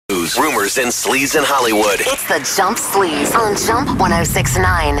news, rumors, and sleaze in Hollywood. It's the Jump Sleaze on Jump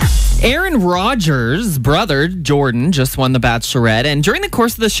 106.9. Aaron Rodgers' brother, Jordan, just won The Bachelorette. And during the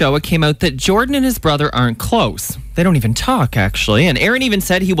course of the show, it came out that Jordan and his brother aren't close. They don't even talk, actually. And Aaron even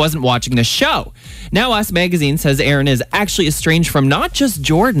said he wasn't watching the show. Now, Us Magazine says Aaron is actually estranged from not just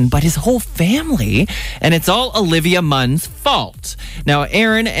Jordan, but his whole family. And it's all Oliva Munn's fault. Now,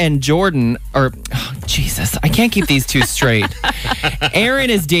 Aaron and Jordan are... Oh, Jesus, I can't keep these two straight. Aaron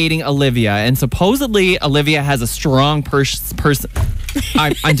is dating Olivia, and supposedly Olivia has a strong person...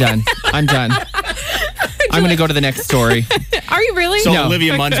 I'm done. I'm going to go to the next story. Are you really? So No.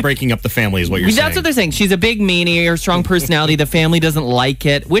 Olivia Munn's breaking up the family is what you're saying. That's what they're saying. She's a big meanie or strong personality. The family doesn't like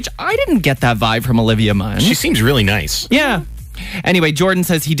it, which I didn't get that vibe from Olivia Munn. She seems really nice. Yeah. Anyway, Jordan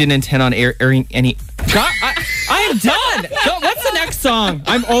says he didn't intend on airing any... I am done. What's the next song?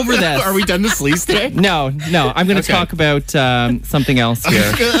 I'm over this. Are we done the sleaze today? No. I'm going to talk about something else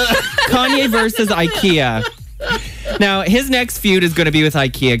here. Kanye versus IKEA. Now, his next feud is going to be with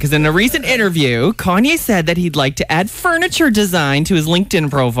IKEA because in a recent interview, Kanye said that he'd like to add furniture design to his LinkedIn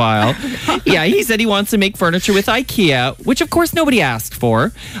profile. Yeah, he said he wants to make furniture with IKEA, which of course nobody asked for.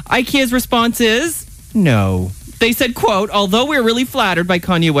 IKEA's response is no. They said, quote, although we're really flattered by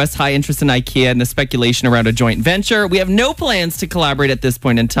Kanye West's high interest in IKEA and the speculation around a joint venture, we have no plans to collaborate at this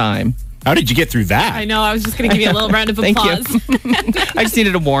point in time. How did you get through that? I know. I was just going to give you a little round of applause. Thank you. I just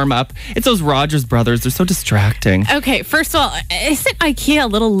needed a warm up. It's those Rodgers brothers. They're so distracting. Okay, first of all, isn't IKEA a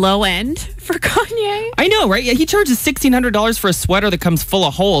little low end for Kanye? I know, right? Yeah, he charges $1,600 for a sweater that comes full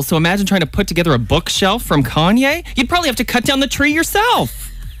of holes. So imagine trying to put together a bookshelf from Kanye. You'd probably have to cut down the tree yourself.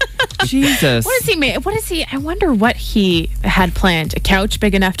 Jesus. What is he? I wonder what he had planned. A couch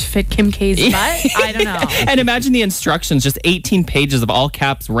big enough to fit Kim K's butt? I don't know. And imagine the instructions, just 18 pages of all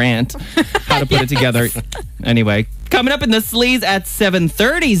caps rant, how to put it together. Anyway, coming up in the Sleaze at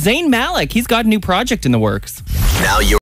 7:30, Zayn Malik. He's got a new project in the works. Now you're